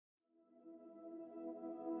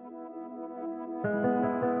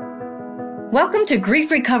Welcome to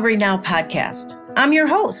Grief Recovery Now podcast. I'm your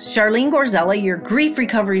host, Charlene Gorzella, your grief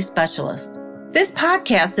recovery specialist. This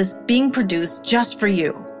podcast is being produced just for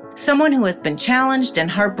you, someone who has been challenged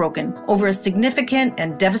and heartbroken over a significant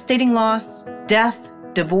and devastating loss, death,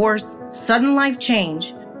 divorce, sudden life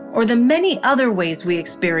change, or the many other ways we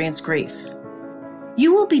experience grief.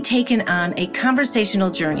 You will be taken on a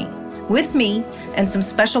conversational journey with me and some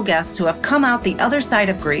special guests who have come out the other side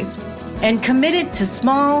of grief and committed to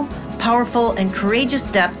small, powerful, and courageous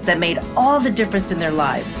steps that made all the difference in their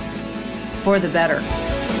lives for the better.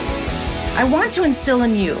 I want to instill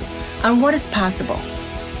in you on what is possible,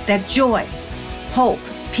 that joy, hope,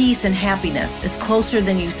 peace, and happiness is closer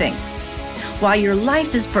than you think. While your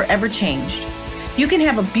life is forever changed, you can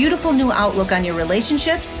have a beautiful new outlook on your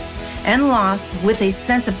relationships and loss with a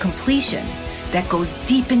sense of completion that goes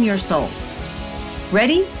deep in your soul.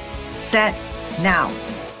 Ready, set, now.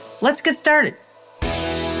 Let's get started.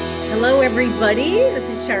 Hello, everybody. This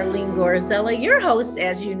is Charlene Gorzella, your host,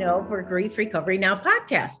 as you know, for Grief Recovery Now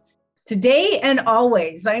podcast. Today and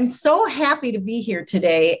always, I'm so happy to be here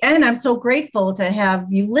today, and I'm so grateful to have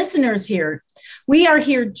you listeners here. We are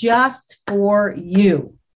here just for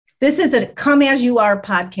you. This is a Come As You Are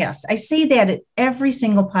podcast. I say that at every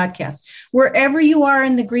single podcast. Wherever you are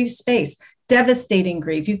in the grief space, devastating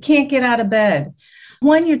grief, you can't get out of bed.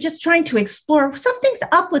 One, you're just trying to explore something's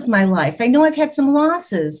up with my life. I know I've had some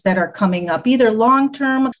losses that are coming up, either long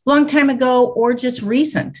time ago, or just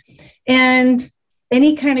recent. And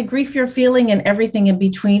any kind of grief you're feeling and everything in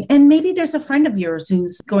between. And maybe there's a friend of yours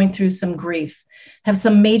who's going through some grief, have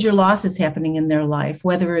some major losses happening in their life,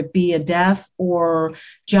 whether it be a death or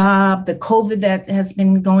job, the COVID that has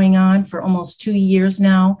been going on for almost 2 years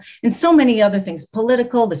now, and so many other things,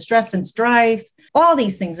 political, the stress and strife, all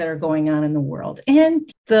these things that are going on in the world and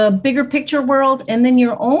the bigger picture world, and then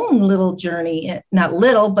your own little journey, not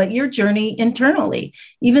little, but your journey internally,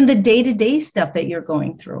 even the day-to-day stuff that you're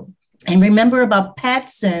going through. And remember about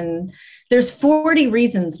pets, and there's 40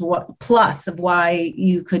 reasons plus of why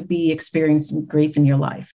you could be experiencing grief in your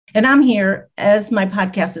life. And I'm here, as my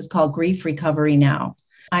podcast is called Grief Recovery Now.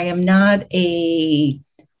 I am not a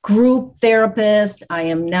group therapist. I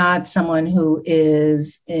am not someone who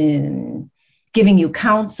is in giving you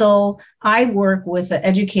counsel. I work with an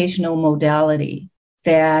educational modality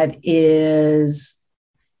that is,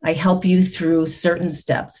 I help you through certain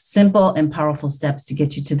steps, simple and powerful steps to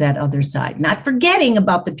get you to that other side. Not forgetting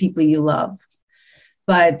about the people you love,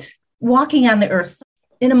 but walking on the earth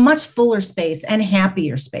in a much fuller space and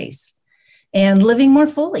happier space and living more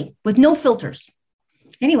fully with no filters.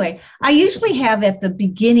 Anyway, I usually have at the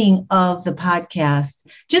beginning of the podcast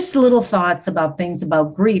just little thoughts about things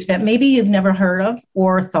about grief that maybe you've never heard of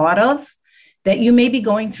or thought of that you may be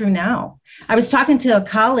going through now. I was talking to a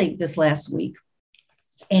colleague this last week,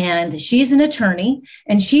 and she's an attorney,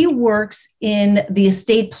 and she works in the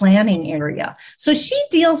estate planning area. So she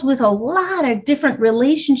deals with a lot of different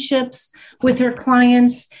relationships with her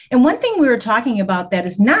clients. And one thing we were talking about that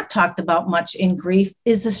is not talked about much in grief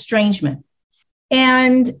is estrangement.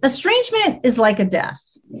 And estrangement is like a death.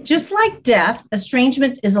 Just like death,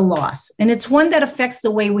 estrangement is a loss. And it's one that affects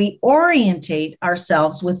the way we orientate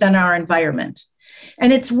ourselves within our environment.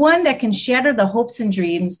 And it's one that can shatter the hopes and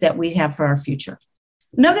dreams that we have for our future.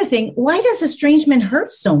 Another thing, why does estrangement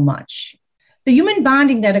hurt so much? The human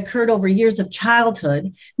bonding that occurred over years of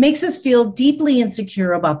childhood makes us feel deeply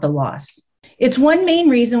insecure about the loss. It's one main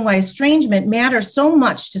reason why estrangement matters so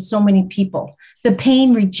much to so many people, the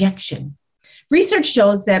pain rejection. Research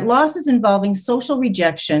shows that losses involving social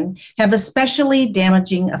rejection have especially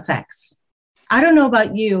damaging effects. I don't know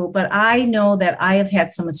about you, but I know that I have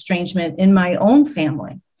had some estrangement in my own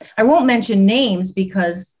family. I won't mention names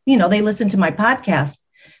because, they listen to my podcast.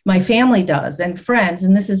 My family does, and friends.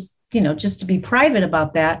 And this is, just to be private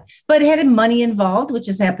about that. But it had money involved, which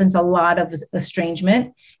happens a lot of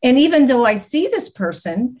estrangement. And even though I see this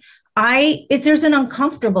person, there's an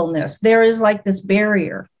uncomfortableness. There is like this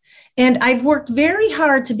barrier. And I've worked very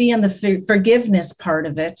hard to be on the forgiveness part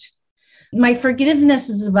of it. My forgiveness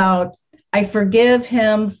is about, I forgive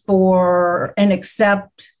him for and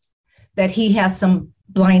accept that he has some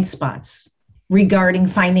blind spots regarding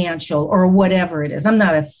financial or whatever it is. I'm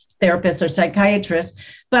not a therapist or psychiatrist,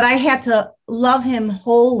 but I had to love him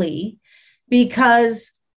wholly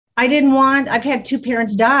because I've had two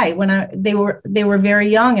parents die when they were very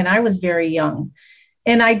young and I was very young.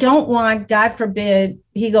 And I don't want, God forbid,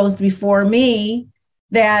 he goes before me,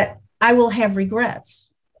 that I will have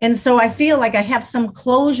regrets. And so I feel like I have some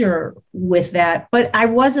closure with that, but I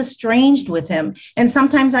was estranged with him. And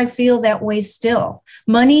sometimes I feel that way still.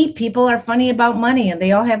 Money, people are funny about money and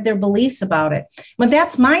they all have their beliefs about it. But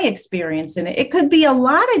that's my experience in it. It could be a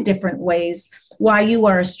lot of different ways why you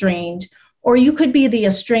are estranged, or you could be the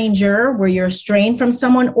estranger where you're estranged from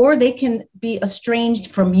someone, or they can be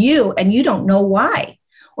estranged from you and you don't know why,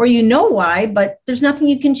 or you know why, but there's nothing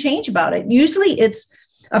you can change about it. Usually it's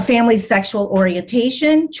a family's sexual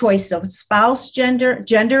orientation, choice of spouse,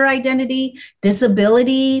 gender identity,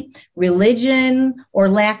 disability, religion, or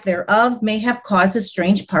lack thereof may have caused a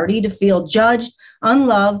strange party to feel judged,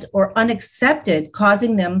 unloved, or unaccepted,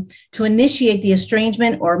 causing them to initiate the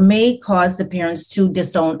estrangement, or may cause the parents to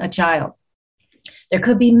disown a child. There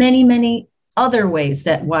could be many, many other ways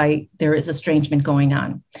that why there is estrangement going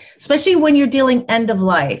on, especially when you're dealing end of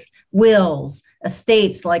life, wills,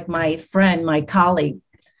 estates, like my friend, my colleague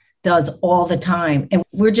does all the time. And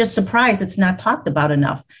we're just surprised it's not talked about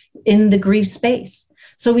enough in the grief space.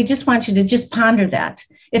 So we just want you to just ponder that.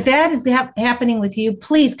 If that is happening with you,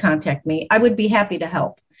 please contact me. I would be happy to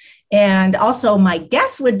help. And also my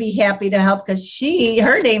guest would be happy to help because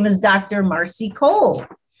her name is Dr. Marcy Cole.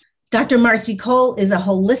 Dr. Marcy Cole is a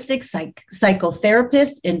holistic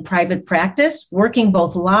psychotherapist in private practice, working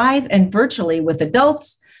both live and virtually with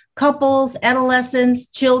adults, couples, adolescents,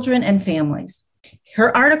 children, and families.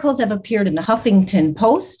 Her articles have appeared in the Huffington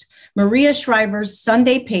Post, Maria Shriver's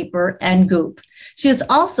Sunday Paper, and Goop. She is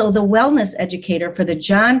also the wellness educator for the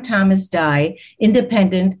John Thomas Dye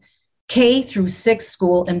Independent K-6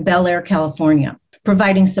 school in Bel Air, California,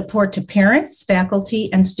 providing support to parents, faculty,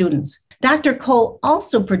 and students. Dr. Cole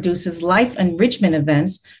also produces life enrichment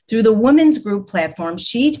events through the women's group platform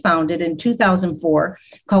she founded in 2004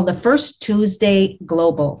 called the First Tuesday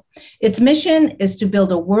Global. Its mission is to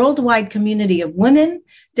build a worldwide community of women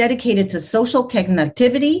dedicated to social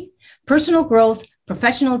connectivity, personal growth,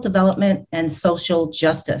 professional development, and social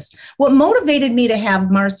justice. What motivated me to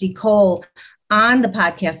have Marcy Cole on the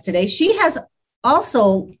podcast today, she has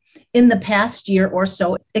also in the past year or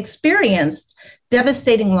so experienced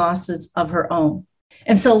devastating losses of her own.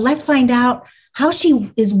 And so let's find out how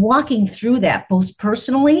she is walking through that, both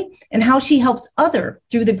personally and how she helps others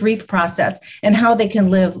through the grief process and how they can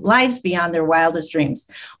live lives beyond their wildest dreams.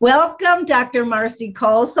 Welcome, Dr. Marcy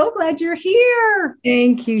Cole. So glad you're here.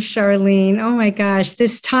 Thank you, Charlene. Oh my gosh,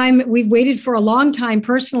 this time we've waited for a long time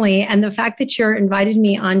personally. And the fact that you're invited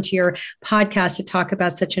me onto your podcast to talk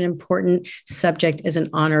about such an important subject is an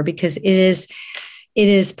honor, because it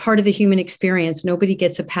is part of the human experience. Nobody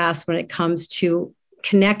gets a pass when it comes to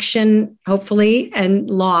connection, hopefully, and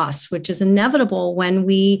loss, which is inevitable when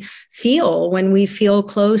we feel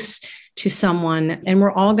close to someone. And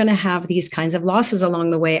we're all going to have these kinds of losses along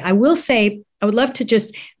the way. I will say, I would love to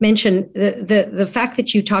just mention the fact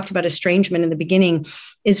that you talked about estrangement in the beginning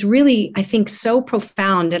is really, I think, so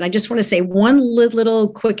profound. And I just want to say one little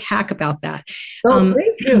quick hack about that.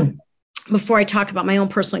 Please do. Before I talk about my own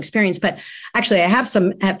personal experience, but actually I have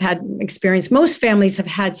had experience. Most families have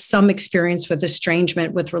had some experience with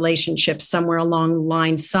estrangement with relationships somewhere along the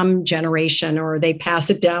line, some generation, or they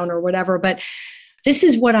pass it down or whatever. But this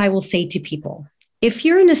is what I will say to people. If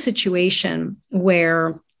you're in a situation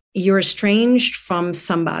where you're estranged from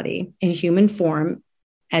somebody in human form,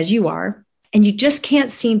 as you are, and you just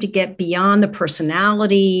can't seem to get beyond the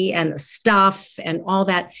personality and the stuff and all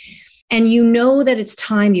that, and you know that it's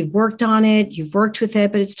time, you've worked on it, you've worked with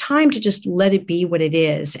it, but it's time to just let it be what it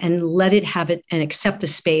is and let it have it and accept the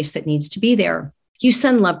space that needs to be there. You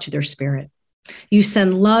send love to their spirit. You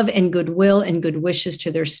send love and goodwill and good wishes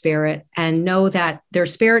to their spirit, and know that their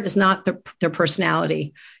spirit is not their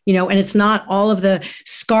personality, and it's not all of the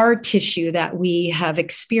scar tissue that we have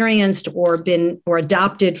experienced or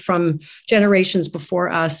adopted from generations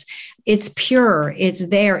before us. It's pure. It's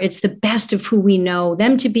there. It's the best of who we know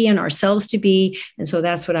them to be and ourselves to be. And so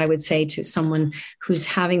that's what I would say to someone who's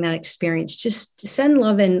having that experience. Just send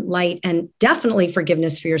love and light, and definitely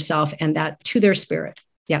forgiveness for yourself, and that to their spirit.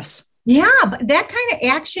 Yes. Yeah, but that kind of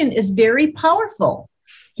action is very powerful.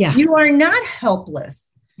 Yeah. You are not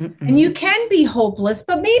helpless. Mm-mm. And you can be hopeless,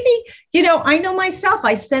 but maybe, I know myself,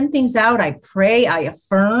 I send things out, I pray, I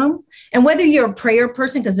affirm. And whether you're a prayer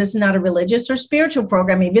person, because this is not a religious or spiritual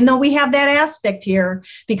program, even though we have that aspect here,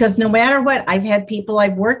 because no matter what, I've had people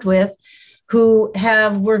I've worked with who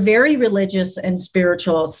were very religious and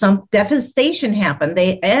spiritual. Some devastation happened.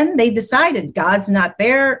 They decided God's not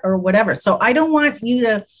there or whatever. So I don't want you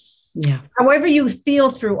to, however you feel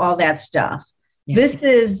through all that stuff. Yeah. This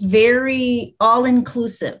is very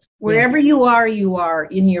all-inclusive. Wherever you are,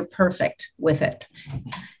 and you're perfect with it.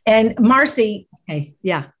 And Marcy, hey,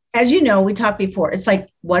 yeah. as you know, we talked before, it's like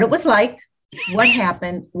what it was like, what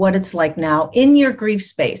happened, what it's like now in your grief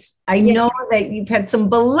space. I know that you've had some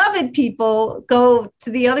beloved people go to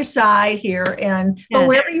the other side here, but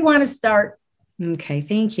wherever you want to start. Okay,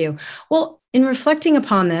 thank you. Well, in reflecting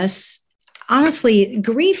upon this, honestly,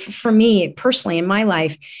 grief for me personally in my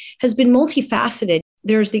life has been multifaceted.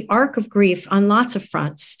 There's the arc of grief on lots of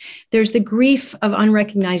fronts. There's the grief of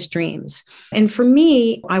unrecognized dreams. And for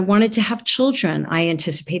me, I wanted to have children. I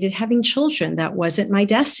anticipated having children. That wasn't my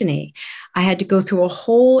destiny. I had to go through a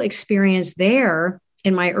whole experience there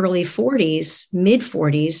in my early 40s, mid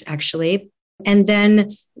 40s, actually. And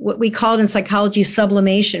then what we call in psychology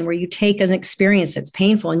sublimation, where you take an experience that's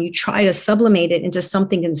painful and you try to sublimate it into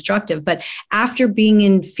something constructive. But after being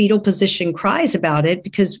in fetal position cries about it,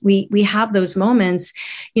 because we have those moments,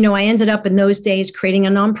 I ended up in those days creating a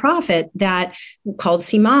nonprofit that called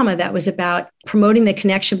See Mama, that was about promoting the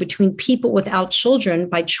connection between people without children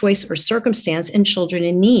by choice or circumstance and children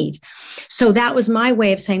in need. So that was my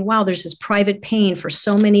way of saying, wow, there's this private pain for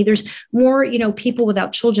so many. There's more, people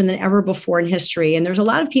without children than ever before in history. And there's a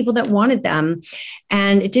lot of people that wanted them,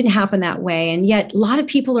 and it didn't happen that way. And yet a lot of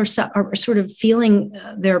people are sort of feeling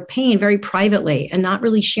their pain very privately and not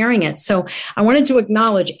really sharing it. So I wanted to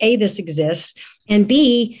acknowledge, A, this exists, and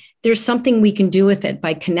B, there's something we can do with it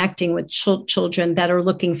by connecting with children that are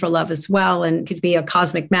looking for love as well, and could be a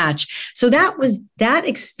cosmic match. So that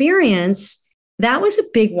experience, that was a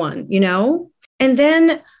big one, and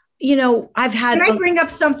then, I've had. Can I bring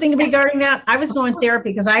up something regarding that? I was going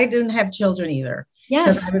therapy because I didn't have children either.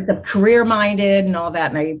 Yes. I was career minded and all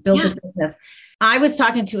that. And I built a business. I was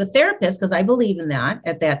talking to a therapist because I believe in that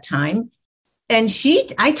at that time. And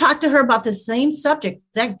I talked to her about the same subject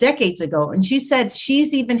decades ago. And she said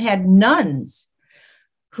she's even had nuns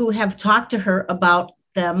who have talked to her about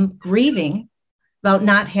them grieving about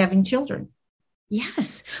not having children.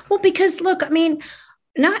 Yes. Well, because look,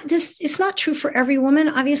 it's not true for every woman,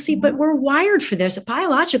 obviously, but we're wired for this.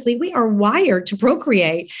 Biologically, we are wired to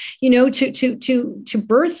procreate, to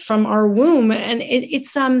birth from our womb. And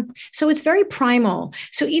so it's very primal.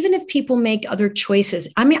 So even if people make other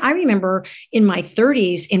choices, I remember in my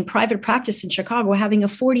 30s in private practice in Chicago, having a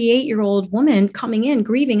 48-year-old woman coming in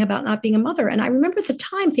grieving about not being a mother. And I remember at the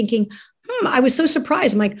time thinking, I was so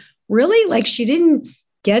surprised. I'm like, really? Like she didn't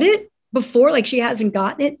get it before, like she hasn't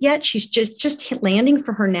gotten it yet. She's just landing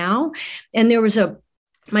for her now. And there was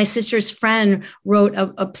my sister's friend wrote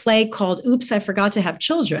a play called Oops, I Forgot to Have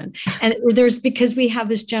Children. And because we have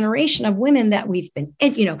this generation of women that we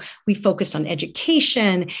focused on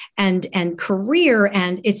education and career,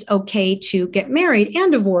 and it's okay to get married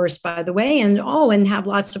and divorce, by the way, and have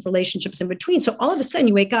lots of relationships in between. So all of a sudden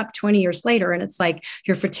you wake up 20 years later and it's like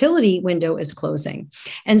your fertility window is closing.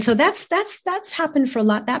 And so that's happened for a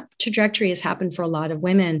lot. That trajectory has happened for a lot of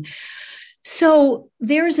women. So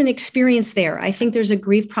there's an experience there. I think there's a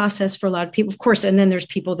grief process for a lot of people, of course. And then there's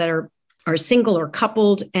people that are single or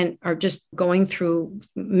coupled and are just going through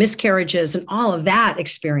miscarriages and all of that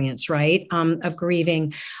experience, right, of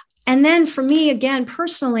grieving. And then for me, again,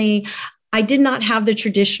 personally, I did not have the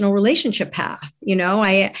traditional relationship path.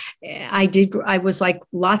 I was like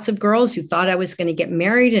lots of girls who thought I was going to get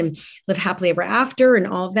married and live happily ever after and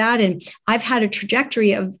all of that. And I've had a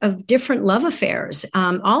trajectory of different love affairs,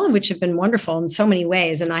 all of which have been wonderful in so many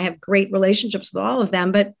ways. And I have great relationships with all of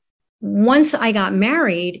them. But once I got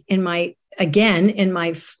married in my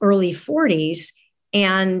early 40s,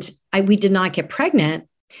 and we did not get pregnant,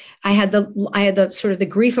 I had the sort of the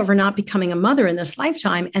grief over not becoming a mother in this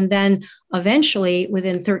lifetime. And then eventually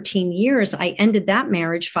within 13 years, I ended that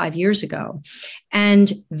marriage 5 years ago.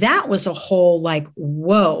 And that was a whole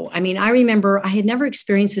whoa. I remember I had never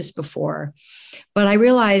experienced this before, but I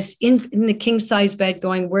realized in the king size bed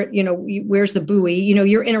going, where's the buoy?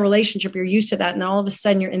 You're in a relationship, you're used to that. And all of a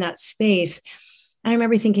sudden you're in that space. And I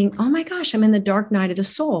remember thinking, oh my gosh, I'm in the dark night of the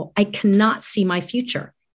soul. I cannot see my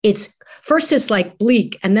future. It's like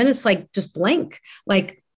bleak, and then it's like just blank.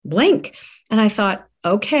 And I thought,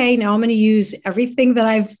 okay, now I'm going to use everything that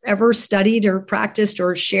I've ever studied or practiced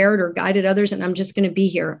or shared or guided others. And I'm just going to be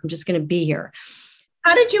here.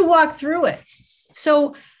 How did you walk through it?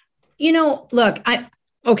 So, look,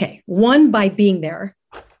 one, by being there,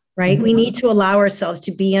 right? Mm-hmm. We need to allow ourselves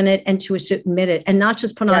to be in it and to admit it and not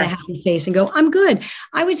just put on a happy face and go, I'm good.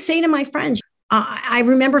 I would say to my friends, I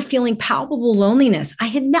remember feeling palpable loneliness. I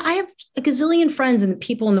have a gazillion friends and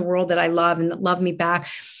people in the world that I love and that love me back,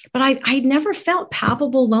 but I'd never felt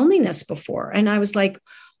palpable loneliness before. And I was like,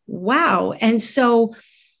 wow. And so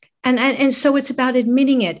it's about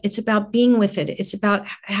admitting it. It's about being with it. It's about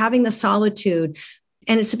having the solitude,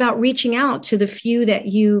 And it's about reaching out to the few that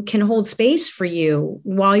you can hold space for you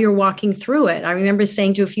while you're walking through it. I remember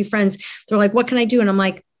saying to a few friends, they're like, what can I do? And I'm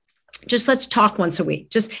like, just let's talk once a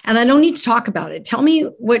week. And I don't need to talk about it. Tell me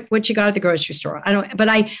what you got at the grocery store. But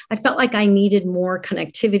I felt like I needed more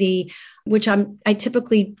connectivity, which I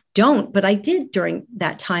typically don't, but I did during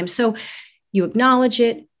that time. So you acknowledge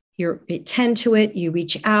it, you attend to it, you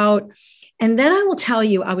reach out. And then I will tell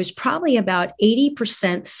you, I was probably about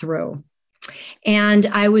 80% through. And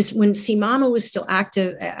when See Mama was still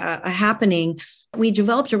active, happening, we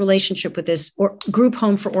developed a relationship with this group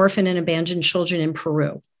home for orphan and abandoned children in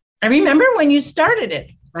Peru. I remember when you started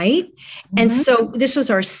it. Right. Mm-hmm. And so this was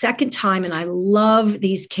our second time. And I love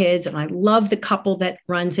these kids and I love the couple that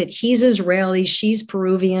runs it. He's Israeli, she's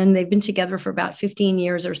Peruvian. They've been together for about 15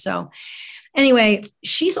 years or so. Anyway,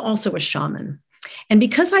 she's also a shaman. And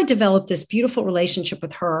because I developed this beautiful relationship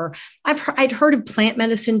with her, I'd heard of plant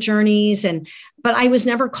medicine journeys, but I was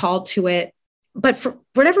never called to it. But for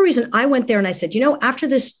whatever reason, I went there and I said, after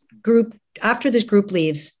this group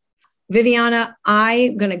leaves, Viviana,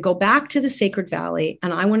 I'm going to go back to the Sacred Valley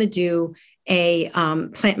and I want to do a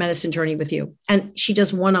plant medicine journey with you. And she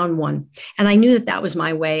does one-on-one. And I knew that was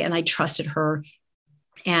my way and I trusted her.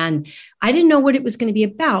 And I didn't know what it was going to be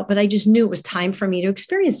about, but I just knew it was time for me to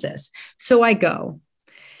experience this. So I go.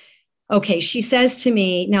 Okay, she says to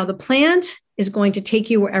me, now the plant is going to take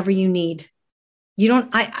you wherever you need.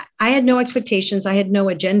 I had no expectations. I had no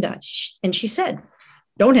agenda. And she said,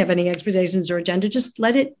 don't have any expectations or agenda. Just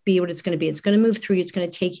let it be what it's going to be. It's going to move through you. It's going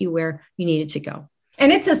to take you where you need it to go.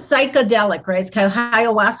 And it's a psychedelic, right? It's kind of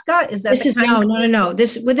ayahuasca. Is that no.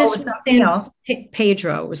 This San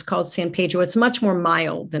Pedro, it was called San Pedro. It's much more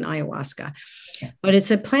mild than ayahuasca, but it's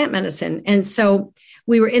a plant medicine. And so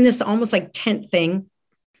we were in this almost like tent thing.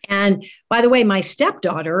 And by the way, my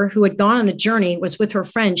stepdaughter, who had gone on the journey, was with her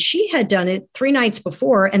friend. She had done it 3 nights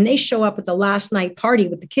before, and they show up at the last night party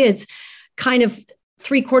with the kids, kind of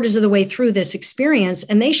 3/4 of the way through this experience,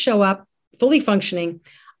 and they show up fully functioning.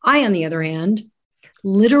 I, on the other hand,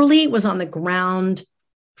 literally was on the ground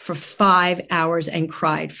for 5 hours and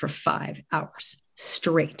cried for 5 hours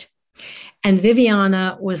straight. And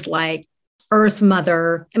Viviana was like Earth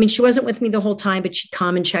Mother. I mean, she wasn't with me the whole time, but she'd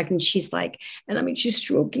come and check. And she's like, she's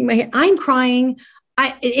stroking my hair. I'm crying.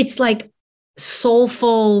 It's like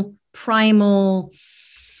soulful, primal,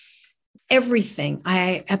 everything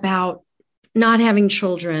about not having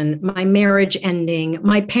children, my marriage ending,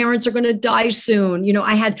 my parents are going to die soon.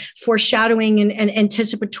 I had foreshadowing and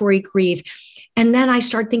anticipatory grief. And then I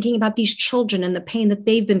start thinking about these children and the pain that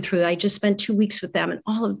they've been through. I just spent 2 weeks with them and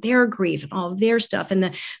all of their grief and all of their stuff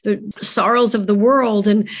and the sorrows of the world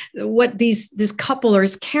and what this couple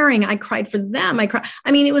is carrying. I cried for them.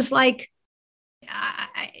 It was like,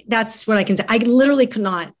 that's what I can say. I literally could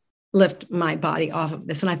not lift my body off of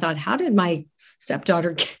this. And I thought, how did my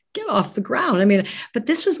stepdaughter get off the ground? But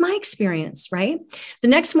this was my experience, right? The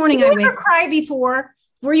next morning, I cry before.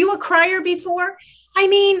 Were you a crier before? I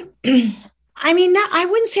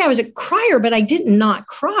wouldn't say I was a crier, but I did not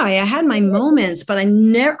cry. I had my moments, but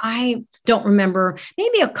I don't remember,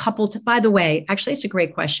 maybe a couple. By the way, actually, it's a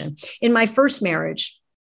great question. In my first marriage,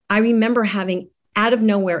 I remember having out of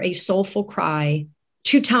nowhere a soulful cry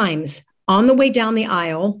 2 times on the way down the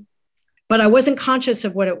aisle, but I wasn't conscious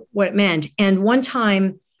of what it meant. And one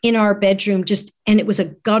time in our bedroom, and it was a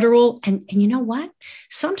guttural. And you know what?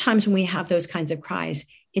 Sometimes when we have those kinds of cries,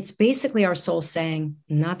 it's basically our soul saying,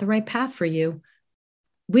 not the right path for you.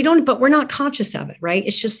 But we're not conscious of it, right?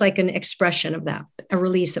 It's just like an expression of that, a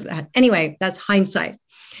release of that. Anyway, that's hindsight.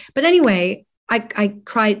 But anyway, I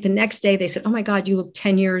cried the next day. They said, oh my God, you look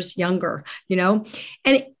 10 years younger,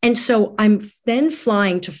 And so I'm then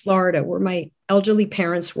flying to Florida where my elderly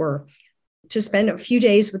parents were to spend a few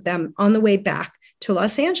days with them on the way back to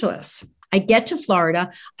Los Angeles. I get to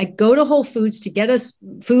Florida. I go to Whole Foods to get us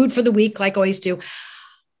food for the week, like I always do.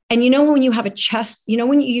 And when you have a chest,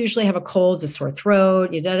 when you usually have a cold, a sore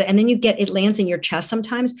throat, and then it lands in your chest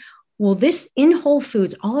sometimes. Well, this in Whole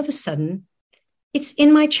Foods, all of a sudden, it's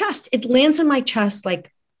in my chest. It lands in my chest and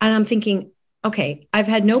I'm thinking, okay, I've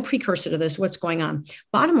had no precursor to this. What's going on?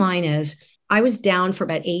 Bottom line is I was down for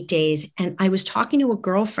about 8 days and I was talking to a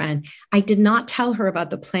girlfriend. I did not tell her about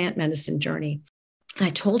the plant medicine journey. And I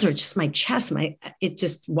told her, just my chest, it's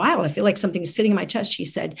just wild. I feel like something's sitting in my chest. She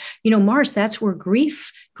said, Mars, that's where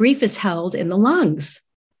grief is held in the lungs.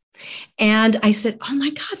 And I said, oh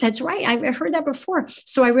my God, that's right. I've heard that before.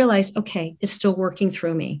 So I realized, okay, it's still working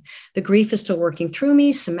through me. The grief is still working through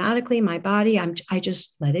me somatically, my body. I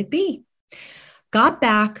just let it be. Got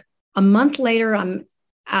back a month later. I'm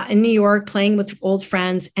in New York playing with old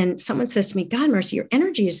friends. And someone says to me, God, Marcy, your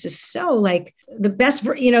energy is just so like the best,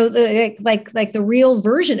 like the real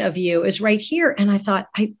version of you is right here. And I thought,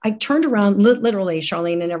 I turned around, literally,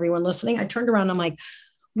 Charlene and everyone listening, I turned around, I'm like,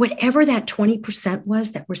 whatever that 20%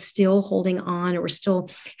 was that we're still holding on or we're still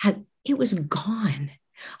had, it was gone.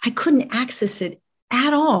 I couldn't access it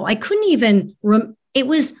at all. I couldn't even, it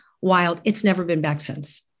was wild. It's never been back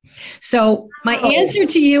since. So my answer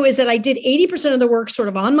to you is that I did 80% of the work sort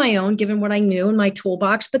of on my own, given what I knew in my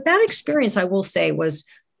toolbox. But that experience, I will say, was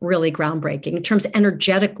really groundbreaking in terms of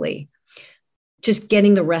energetically, just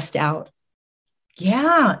getting the rest out.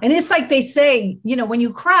 Yeah. And it's like they say, when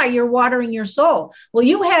you cry, you're watering your soul. Well,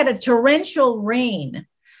 you had a torrential rain.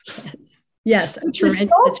 Yes. Which is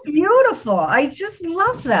so beautiful. I just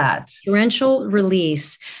love that. Torrential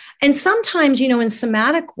release. And sometimes, in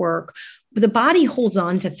somatic work, the body holds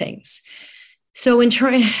on to things. So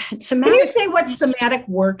somatic, can you say what somatic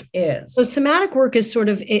work is? So somatic work is sort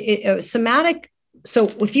of somatic. So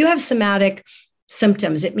if you have somatic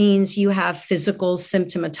symptoms, it means you have physical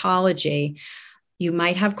symptomatology. You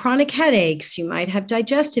might have chronic headaches. You might have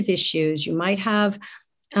digestive issues. You might have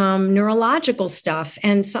neurological stuff.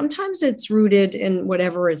 And sometimes it's rooted in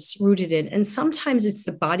whatever it's rooted in. And sometimes it's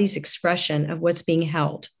the body's expression of what's being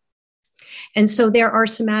held. And so there are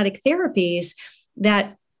somatic therapies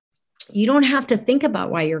that you don't have to think about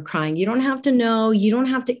why you're crying. You don't have to know. You don't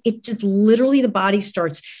have to. It just literally the body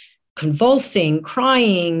starts convulsing,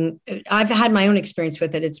 crying. I've had my own experience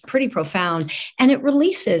with it. It's pretty profound. And it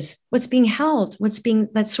releases what's being held,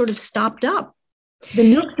 that's sort of stopped up.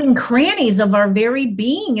 The nooks and crannies of our very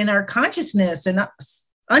being and our consciousness and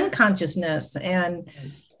unconsciousness and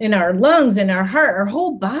in our lungs and our heart, our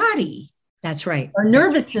whole body. That's right. Our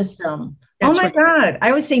nervous system. That's oh my God. I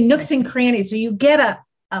always say nooks and crannies. So you get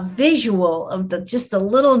a visual of the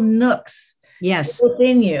little nooks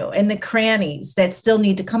within you and the crannies that still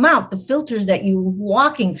need to come out, the filters that you're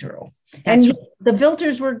walking through. That's and right. The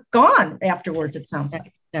filters were gone afterwards, it sounds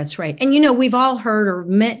like. That's right. And, we've all heard, or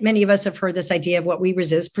many of us have heard this idea of what we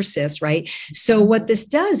resist persists, right? So what this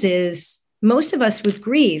does is most of us with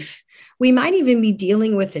grief, we might even be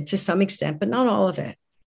dealing with it to some extent, but not all of it.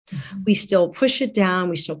 We still push it down.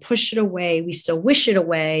 We still push it away. We still wish it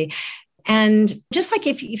away. And just like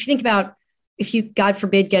if you think about, if you, God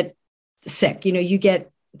forbid, get sick, you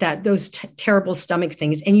get those terrible stomach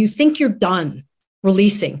things and you think you're done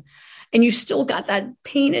releasing and you still got that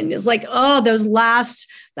pain. And it's like, oh,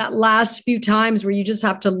 that last few times where you just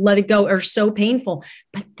have to let it go are so painful,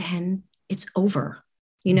 but then it's over,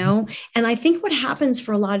 And I think what happens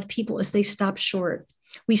for a lot of people is they stop short.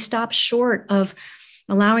 We stop short of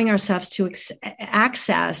allowing ourselves to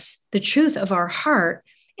access the truth of our heart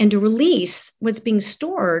and to release what's being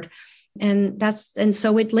stored. And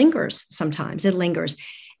so it lingers sometimes. It lingers.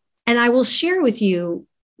 And I will share with you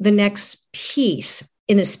the next piece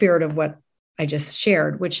in the spirit of what I just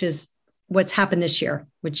shared, which is what's happened this year,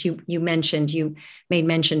 which you made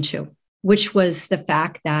mention to, which was the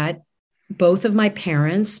fact that both of my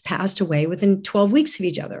parents passed away within 12 weeks of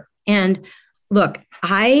each other. And look,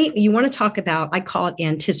 you want to talk about, I call it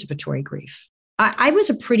anticipatory grief. I was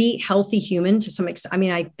a pretty healthy human to some extent.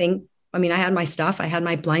 I had my stuff. I had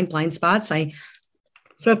my blind spots. I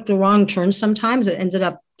took the wrong turns sometimes. It ended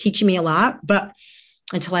up teaching me a lot, but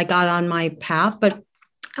until I got on my path, but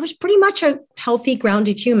I was pretty much a healthy,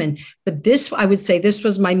 grounded human. But I would say this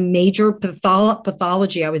was my major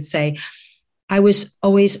pathology. I would say I was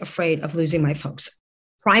always afraid of losing my folks,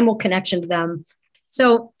 primal connection to them.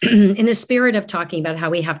 So in the spirit of talking about how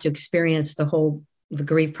we have to experience the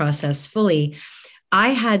grief process fully, I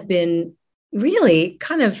had been really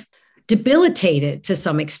kind of debilitated to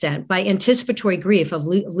some extent by anticipatory grief of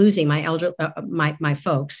losing my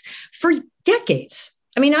folks for decades.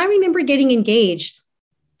 I remember getting engaged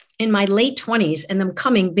in my late 20s and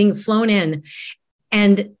them being flown in,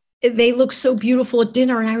 and they looked so beautiful at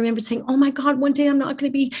dinner. And I remember saying, oh my God, one day they're not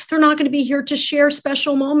going to be here to share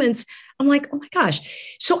special moments. I'm like, oh my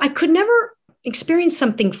gosh. So I could never experience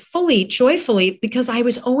something fully, joyfully, because I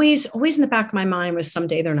was always in the back of my mind was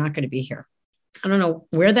someday they're not going to be here. I don't know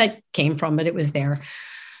where that came from, but it was there.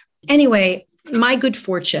 Anyway, my good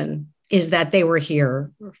fortune is that they were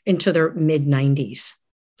here into their mid 90s.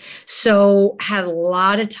 So had a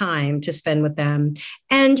lot of time to spend with them.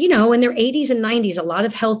 And, in their 80s and 90s, a lot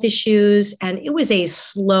of health issues. And it was a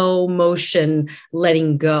slow motion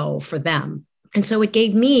letting go for them. And so it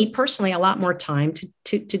gave me personally a lot more time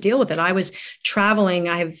to deal with it. I was traveling.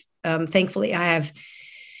 Thankfully, I have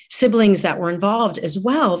siblings that were involved as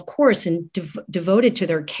well, of course, and devoted to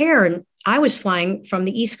their care. I was flying from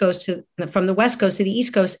the West Coast to the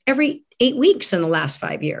East Coast every 8 weeks in the last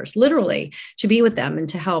 5 years, literally, to be with them and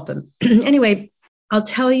to help them. Anyway, I'll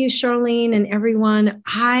tell you, Charlene and everyone,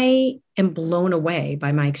 I am blown away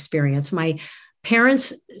by my experience. My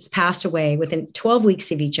parents passed away within 12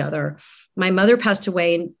 weeks of each other. My mother passed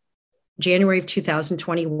away in January of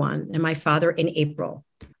 2021 and my father in April.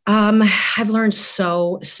 I've learned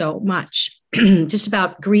so much just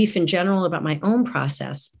about grief in general, about my own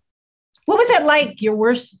process. What was that like? Your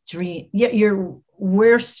worst dream, your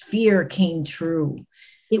worst fear came true.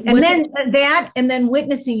 And then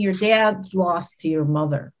witnessing your dad's loss to your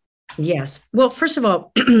mother. Yes. Well, first of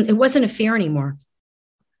all, it wasn't a fear anymore.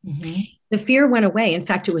 Mm-hmm. The fear went away. In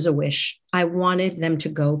fact, it was a wish. I wanted them to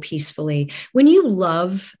go peacefully. When you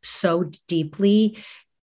love so deeply,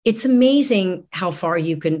 it's amazing how far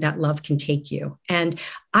that love can take you. And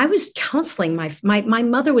I was counseling my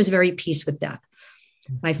mother was very peace with death.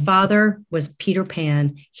 My father was Peter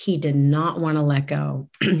Pan. He did not want to let go.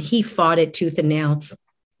 He fought it tooth and nail,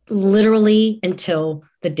 literally until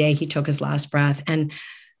the day he took his last breath. And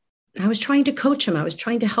I was trying to coach him. I was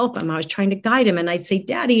trying to help him. I was trying to guide him. And I'd say,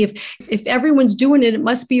 Daddy, if everyone's doing it, it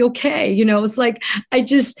must be okay. It's like, I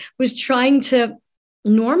just was trying to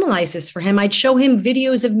normalize this for him. I'd show him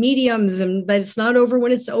videos of mediums and that it's not over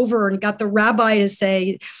when it's over. And got the rabbi to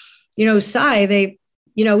say, Sai, they,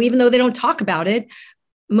 even though they don't talk about it,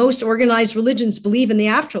 most organized religions believe in the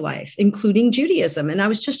afterlife, including Judaism. And I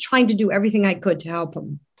was just trying to do everything I could to help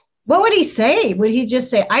him. What would he say? Would he just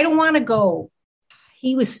say, I don't want to go?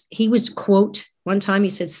 He was, quote, one time he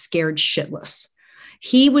said, scared shitless.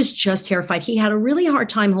 He was just terrified. He had a really hard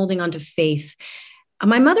time holding on to faith.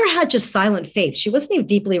 My mother had just silent faith. She wasn't a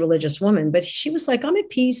deeply religious woman, but she was like, I'm at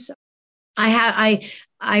peace.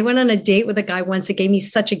 I went on a date with a guy once that gave me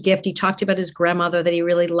such a gift. He talked about his grandmother that he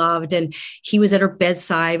really loved. And he was at her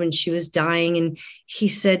bedside when she was dying. And he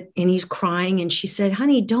said, and he's crying. And she said,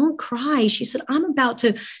 honey, don't cry. She said, I'm about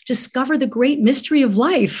to discover the great mystery of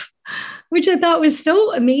life, which I thought was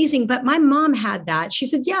so amazing. But my mom had that. She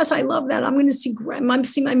said, yes, I love that. I'm going to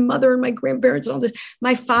see my mother and my grandparents and all this.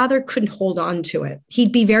 My father couldn't hold on to it.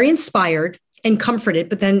 He'd be very inspired and comforted,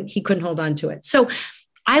 but then he couldn't hold on to it. So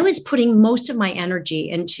I was putting most of my energy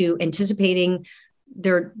into anticipating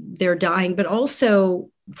their dying, but also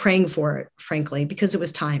praying for it, frankly, because it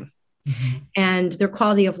was time. Mm-hmm. And their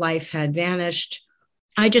quality of life had vanished.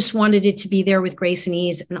 I just wanted it to be there with grace and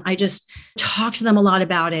ease. And I just talked to them a lot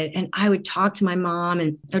about it. And I would talk to my mom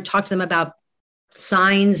and I would talk to them about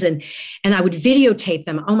signs and I would videotape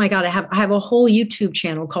them. Oh my God, I have a whole YouTube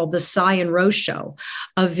channel called The Sai and Rose Show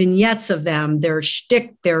of vignettes of them, their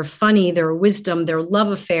shtick, their funny, their wisdom, their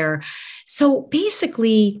love affair. So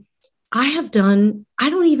basically I don't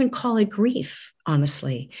even call it grief,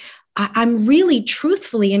 honestly. I'm really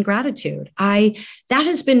truthfully in gratitude. That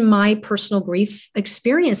has been my personal grief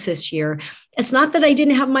experience this year. It's not that I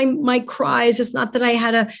didn't have my cries. It's not that I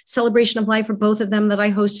had a celebration of life for both of them that I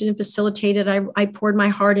hosted and facilitated. I poured my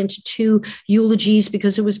heart into 2 eulogies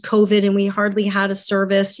because it was COVID and we hardly had a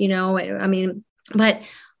service, but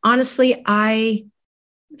honestly, I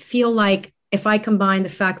feel like if I combine the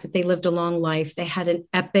fact that they lived a long life, they had an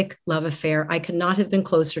epic love affair. I could not have been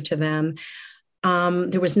closer to them.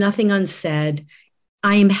 There was nothing unsaid.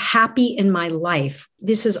 I am happy in my life.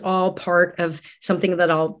 This is all part of something that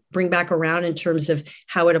I'll bring back around in terms of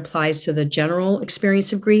how it applies to the general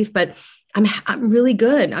experience of grief. But I'm really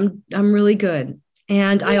good. I'm really good.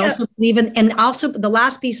 And I also believe in, and also the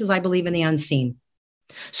last piece is I believe in the unseen.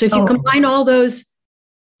 So if you combine all those,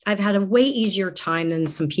 I've had a way easier time than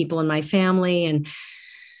some people in my family. And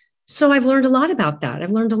so I've learned a lot about that.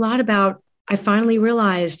 I finally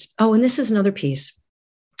realized, and this is another piece,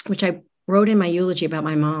 which I wrote in my eulogy about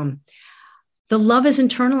my mom. The love is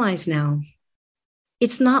internalized now.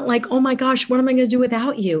 It's not like, oh my gosh, what am I going to do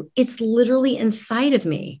without you? It's literally inside of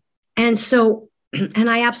me. And so, and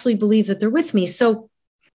I absolutely believe that they're with me. So,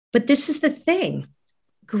 but this is the thing.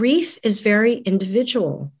 Grief is very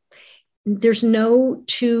individual. There's no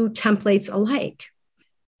 2 templates alike.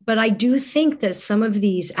 But I do think that some of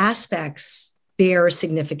these aspects bear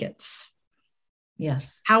significance.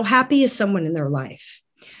 Yes. How happy is someone in their life?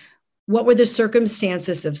 What were the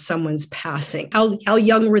circumstances of someone's passing? How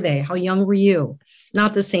young were they? How young were you?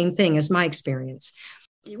 Not the same thing as my experience.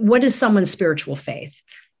 What is someone's spiritual faith?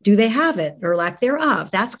 Do they have it or lack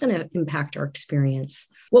thereof? That's going to impact our experience.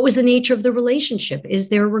 What was the nature of the relationship? Is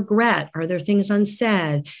there regret? Are there things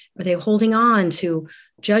unsaid? Are they holding on to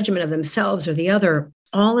judgment of themselves or the other?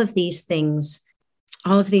 All of these things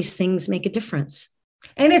make a difference.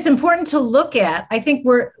 And it's important to look at. I think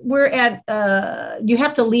we're at you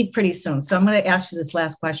have to leave pretty soon. So I'm going to ask you this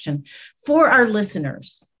last question. For our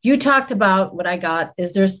listeners, you talked about what I got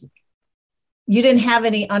is you didn't have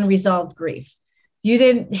any unresolved grief.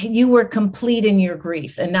 You were complete in your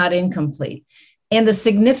grief and not incomplete. And the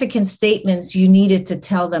significant statements you needed to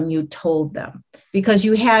tell them, you told them because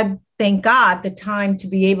you had, thank God, the time to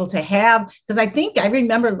be able to have, because I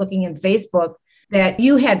remember looking in Facebook that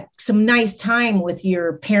you had some nice time with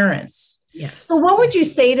your parents. Yes. So what would you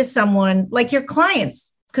say to someone like your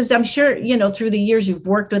clients? Because I'm sure, through the years you've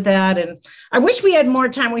worked with that. And I wish we had more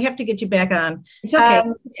time. We have to get you back on. It's okay.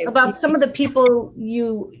 About some of the people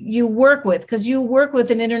you work with, because you work with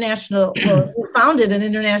you founded an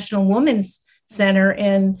International Women's Center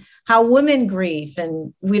and how women grieve,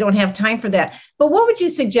 and we don't have time for that. But what would you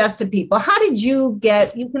suggest to people? How did you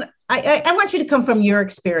get, I want you to come from your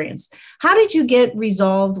experience. How did you get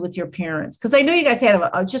resolved with your parents? Because I know you guys had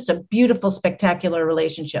just a beautiful, spectacular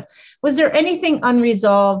relationship. Was there anything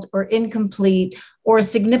unresolved or incomplete or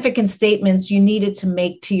significant statements you needed to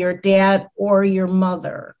make to your dad or your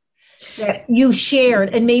mother that you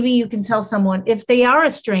shared? And maybe you can tell someone if they are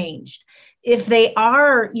estranged, if they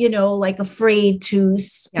are, like afraid to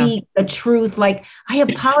speak the truth, like, I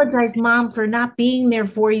apologize, Mom, for not being there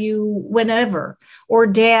for you whenever, or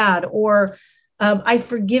Dad, or I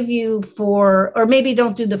forgive you for, or maybe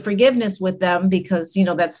don't do the forgiveness with them because,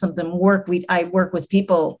 that's something I work with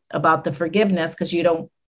people about the forgiveness because you don't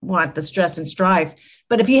want the stress and strife.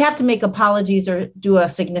 But if you have to make apologies or do a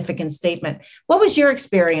significant statement, what was your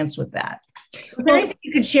experience with that? Was there anything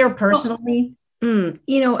you could share personally?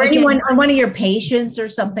 Or anyone on one of your patients or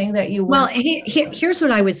something that you well, here's what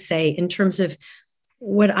I would say in terms of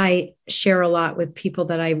what I share a lot with people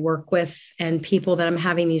that I work with and people that I'm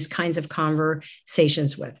having these kinds of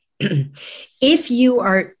conversations with. If you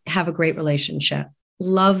have a great relationship,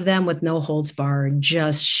 love them with no holds barred,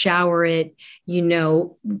 just shower it,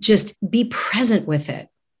 just be present with it,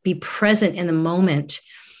 be present in the moment,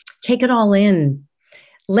 take it all in,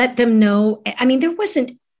 let them know. I mean,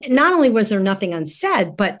 not only was there nothing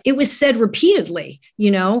unsaid, but it was said repeatedly,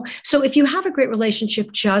 So if you have a great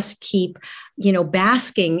relationship, just keep,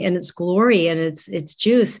 basking in its glory and its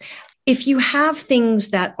juice. If you have things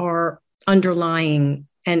that are underlying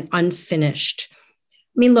and unfinished,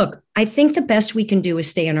 look, I think the best we can do is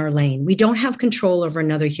stay in our lane. We don't have control over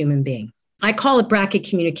another human being. I call it bracket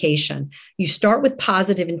communication. You start with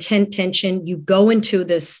positive intention. You go into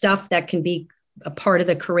the stuff that can be a part of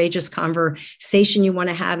the courageous conversation you want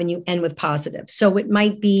to have, and you end with positive. So it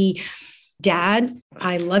might be, Dad,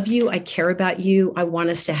 I love you. I care about you. I want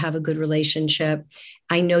us to have a good relationship.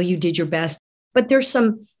 I know you did your best, but there's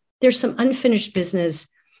some unfinished business.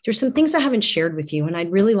 There's some things I haven't shared with you. And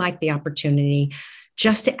I'd really like the opportunity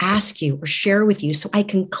just to ask you or share with you so I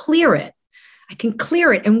can clear it.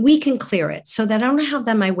 And we can clear it so that I don't have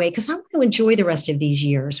that my way, because I want to enjoy the rest of these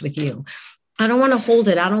years with you. I don't want to hold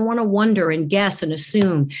it. I don't want to wonder and guess and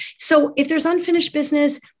assume. So if there's unfinished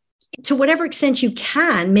business, to whatever extent you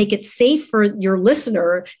can, make it safe for your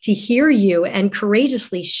listener to hear you and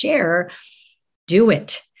courageously share, do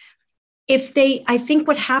it. I think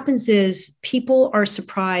what happens is people are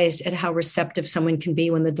surprised at how receptive someone can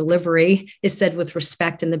be when the delivery is said with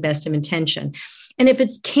respect and the best of intention. And if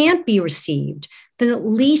it can't be received, then at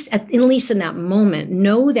least in that moment,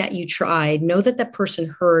 know that you tried, know that that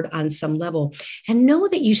person heard on some level, and know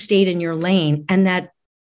that you stayed in your lane, and that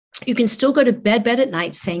you can still go to bed at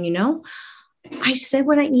night saying, I said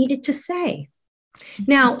what I needed to say.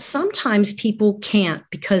 Now, sometimes people can't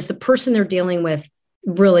because the person they're dealing with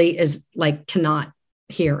really is cannot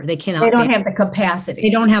hear. They don't have the capacity. They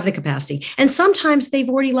don't have the capacity. And sometimes they've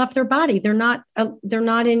already left their body. They're not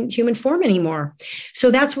in human form anymore.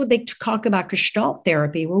 So that's what they talk about Gestalt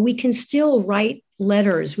therapy, where we can still write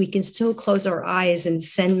letters. We can still close our eyes and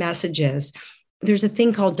send messages. There's a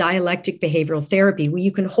thing called dialectic behavioral therapy where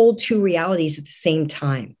you can hold two realities at the same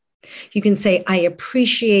time. You can say, I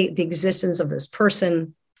appreciate the existence of this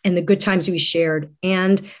person and the good times we shared,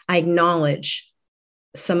 and I acknowledge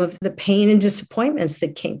some of the pain and disappointments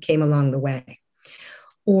that came along the way.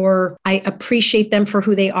 Or I appreciate them for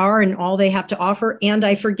who they are and all they have to offer, and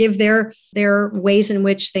I forgive their ways in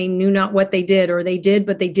which they knew not what they did, or they did,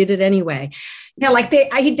 but they did it anyway. Yeah, they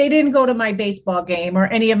didn't go to my baseball game or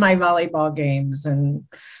any of my volleyball games. And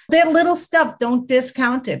that little stuff, don't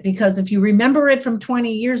discount it, because if you remember it from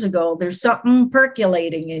 20 years ago, there's something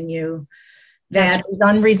percolating in you that is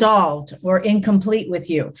unresolved or incomplete with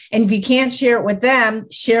you. And if you can't share it with them,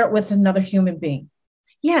 share it with another human being.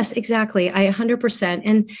 Yes, exactly. I 100%.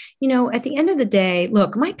 And, at the end of the day,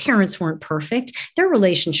 look, my parents weren't perfect. Their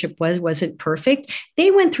relationship wasn't perfect.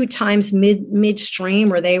 They went through times midstream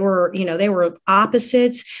where they were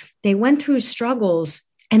opposites. They went through struggles,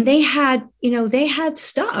 and they had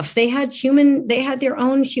stuff. They had their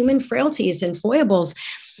own human frailties and foibles.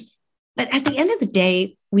 But at the end of the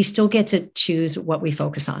day, we still get to choose what we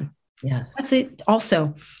focus on. Yes. That's it.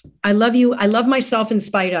 Also, I love you. I love myself in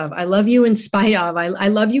spite of. I love you in spite of. I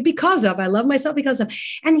love you because of. I love myself because of.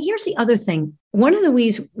 And here's the other thing. One of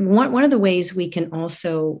the ways we can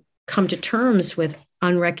also come to terms with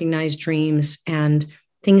unrecognized dreams and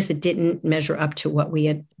things that didn't measure up to what we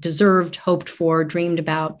had deserved, hoped for, dreamed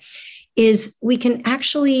about, is we can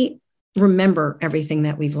actually remember everything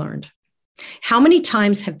that we've learned. How many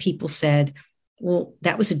times have people said, well,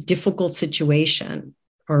 that was a difficult situation,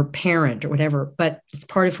 or parent or whatever, but it's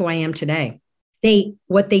part of who I am today.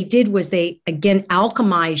 What they did was they, again,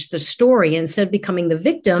 alchemized the story. Instead of becoming the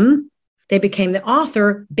victim, they became the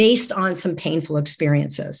author based on some painful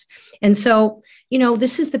experiences. And so,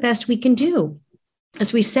 this is the best we can do.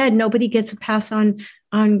 As we said, nobody gets a pass on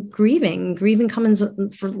grieving. Grieving comes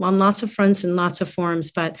on lots of fronts and lots of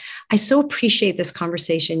forms. But I so appreciate this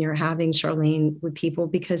conversation you're having, Charlene, with people,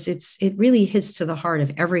 because it really hits to the heart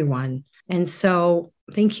of everyone. And so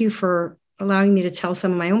thank you for allowing me to tell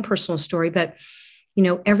some of my own personal story. But,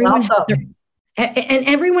 everyone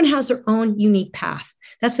has their own unique path.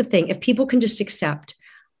 That's the thing. If people can just accept,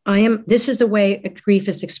 this is the way grief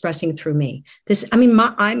is expressing through me.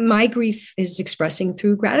 My grief is expressing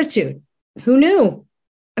through gratitude. Who knew?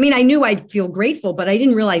 I knew I'd feel grateful, but I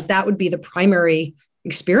didn't realize that would be the primary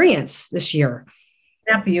experience this year.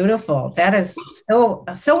 That's beautiful. That is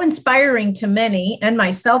so inspiring to many, and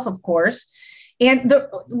myself, of course. And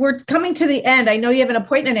we're coming to the end. I know you have an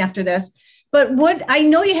appointment after this, but I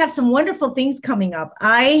know you have some wonderful things coming up.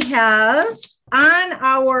 I have on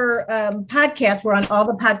our podcast, we're on all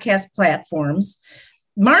the podcast platforms.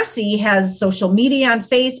 Marcy has social media on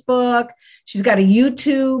Facebook. She's got a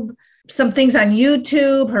YouTube, some things on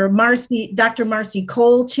YouTube, her Dr. Marcy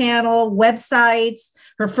Cole channel, websites,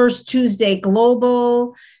 her First Tuesday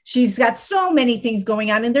Global. She's got so many things going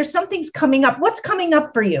on, and there's some things coming up. What's coming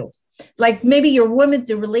up for you? Like maybe your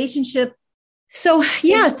women's relationship. So,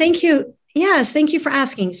 yeah, thank you. Yes, thank you for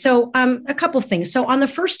asking. So a couple of things. So on the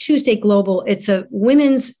First Tuesday Global, it's a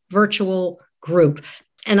women's virtual group,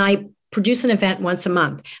 and I produce an event once a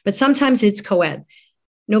month, but sometimes it's co-ed.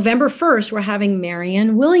 November 1st, we're having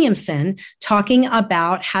Marianne Williamson talking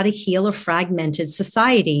about how to heal a fragmented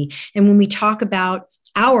society. And when we talk about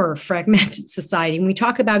our fragmented society, when we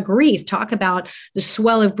talk about grief, talk about the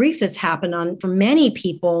swell of grief that's happened for many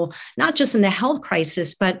people, not just in the health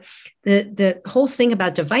crisis, but the whole thing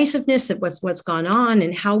about divisiveness, that what's gone on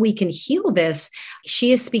and how we can heal this.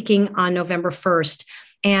 She is speaking on November 1st.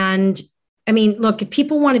 And look, if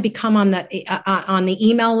people want to become on the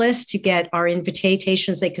email list to get our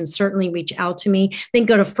invitations, they can certainly reach out to me. Then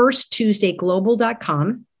go to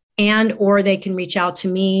firsttuesdayglobal.com, or they can reach out to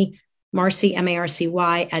me, Marcy,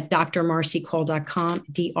 M-A-R-C-Y, at drmarcycole.com,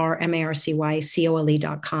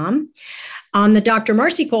 drmarcycole.com. On the Dr.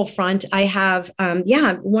 Marcy Cole front, I have,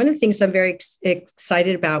 one of the things I'm very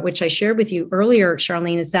excited about, which I shared with you earlier,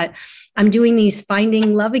 Charlene, is that I'm doing these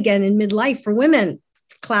Finding Love Again in Midlife for Women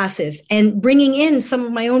classes and bringing in some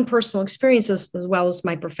of my own personal experiences as well as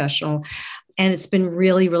my professional. And it's been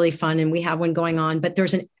really, really fun. And we have one going on, but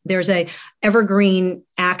there's a evergreen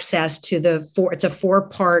access to it's a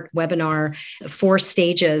 4-part webinar, 4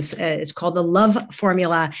 stages. It's called the Love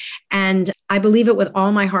Formula. And I believe it with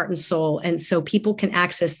all my heart and soul. And so people can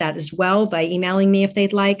access that as well by emailing me if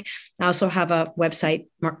they'd like. I also have a website,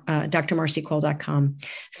 drmarcycole.com.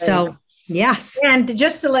 So yes. And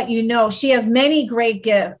just to let you know, she has many great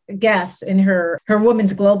guests in her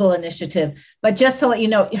Women's Global initiative. But just to let you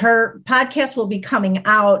know, her podcast will be coming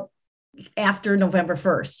out after November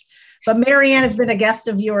 1st. But Marianne has been a guest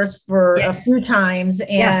of yours for a few times.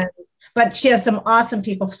 But she has some awesome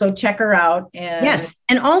people. So check her out. Yes.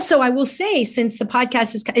 And also I will say, since the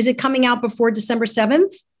podcast is it coming out before December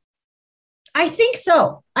 7th? I think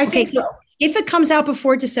so. I think so. If it comes out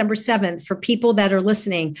before December 7th, for people that are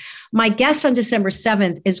listening, my guest on December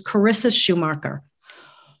 7th is Carissa Schumacher.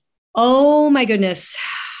 Oh my goodness.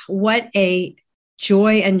 What a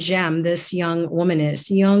joy and gem this young woman is.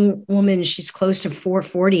 Young woman, she's close to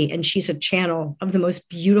 440, and she's a channel of the most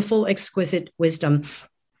beautiful, exquisite wisdom.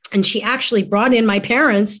 And she actually brought in my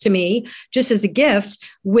parents to me just as a gift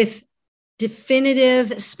with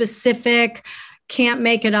definitive, specific can't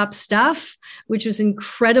make it up stuff, which was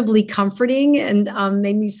incredibly comforting and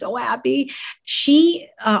made me so happy. She,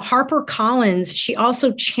 HarperCollins, she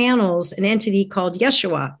also channels an entity called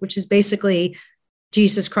Yeshua, which is basically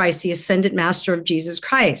Jesus Christ, the ascended master of Jesus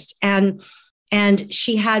Christ. And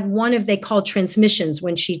she had one of, they call transmissions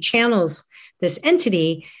when she channels this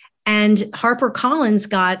entity. And HarperCollins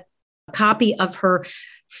got a copy of her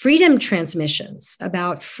freedom transmissions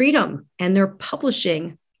about freedom. And they're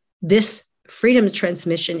publishing this freedom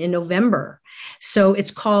transmission in November. So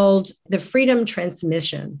it's called the Freedom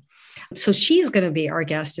Transmission. So she's going to be our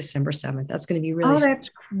guest December 7th. That's going to be really that's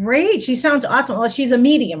great. She sounds awesome. Well, she's a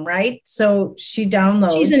medium, right? So she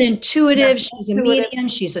downloads. She's an intuitive. She's a medium.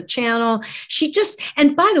 She's a channel.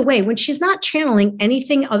 And by the way, when she's not channeling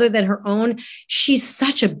anything other than her own, she's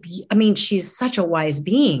such a wise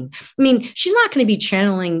being. I mean, she's not going to be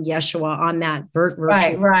channeling Yeshua on that virtual.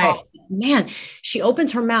 Right. Man, she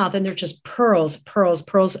opens her mouth and they're just pearls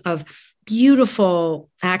of beautiful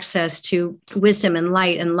access to wisdom and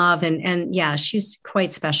light and love. And yeah, she's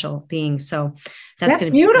quite special being. So that's going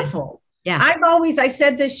to be beautiful. Yeah. I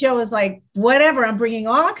said this show is like, whatever, I'm bringing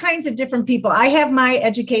all kinds of different people. I have my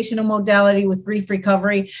educational modality with grief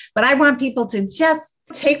recovery, but I want people to just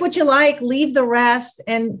take what you like, leave the rest.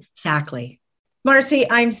 And exactly. Marcy,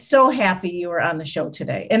 I'm so happy you were on the show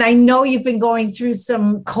today. And I know you've been going through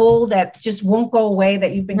some cold that just won't go away,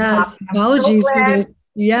 that you've been coughing. Apologies for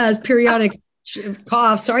this periodic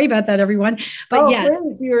cough. Sorry about that, everyone. But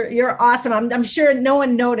please, you're awesome. I'm sure no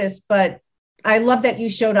one noticed, but I love that you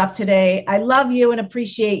showed up today. I love you and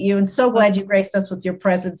appreciate you. And so glad you graced us with your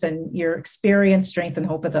presence and your experience, strength, and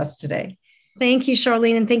hope with us today. Thank you,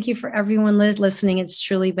 Charlene. And thank you for everyone listening. It's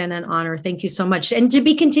truly been an honor. Thank you so much. And to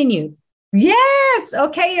be continued. Yes.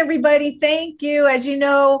 Okay, everybody. Thank you. As you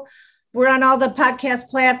know, we're on all the podcast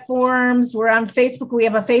platforms. We're on Facebook. We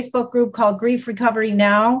have a Facebook group called Grief Recovery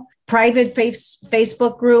Now, private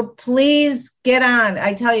Facebook group. Please get on.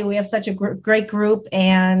 I tell you, we have such a great group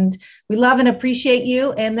and we love and appreciate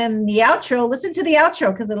you. And then the outro, listen to the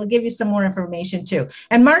outro because it'll give you some more information too.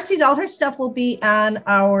 And Marcy's, all her stuff will be on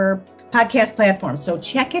our podcast platform. So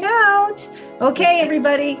check it out. Okay,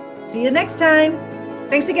 everybody. See you next time.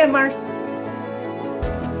 Thanks again, Mars.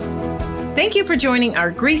 Thank you for joining our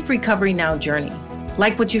Grief Recovery Now journey.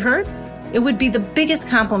 Like what you heard? It would be the biggest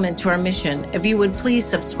compliment to our mission if you would please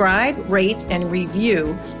subscribe, rate, and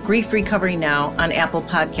review Grief Recovery Now on Apple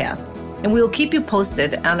Podcasts, and we will keep you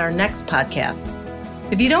posted on our next podcasts.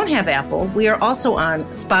 If you don't have Apple, we are also on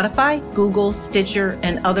Spotify, Google, Stitcher,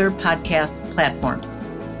 and other podcast platforms.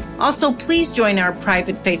 Also, please join our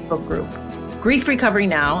private Facebook group, Grief Recovery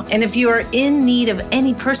Now, and if you are in need of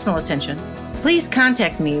any personal attention, please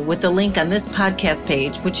contact me with the link on this podcast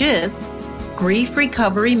page, which is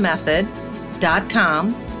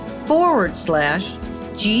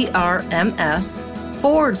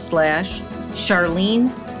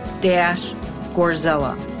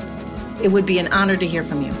It would be an honor to hear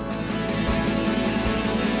from you.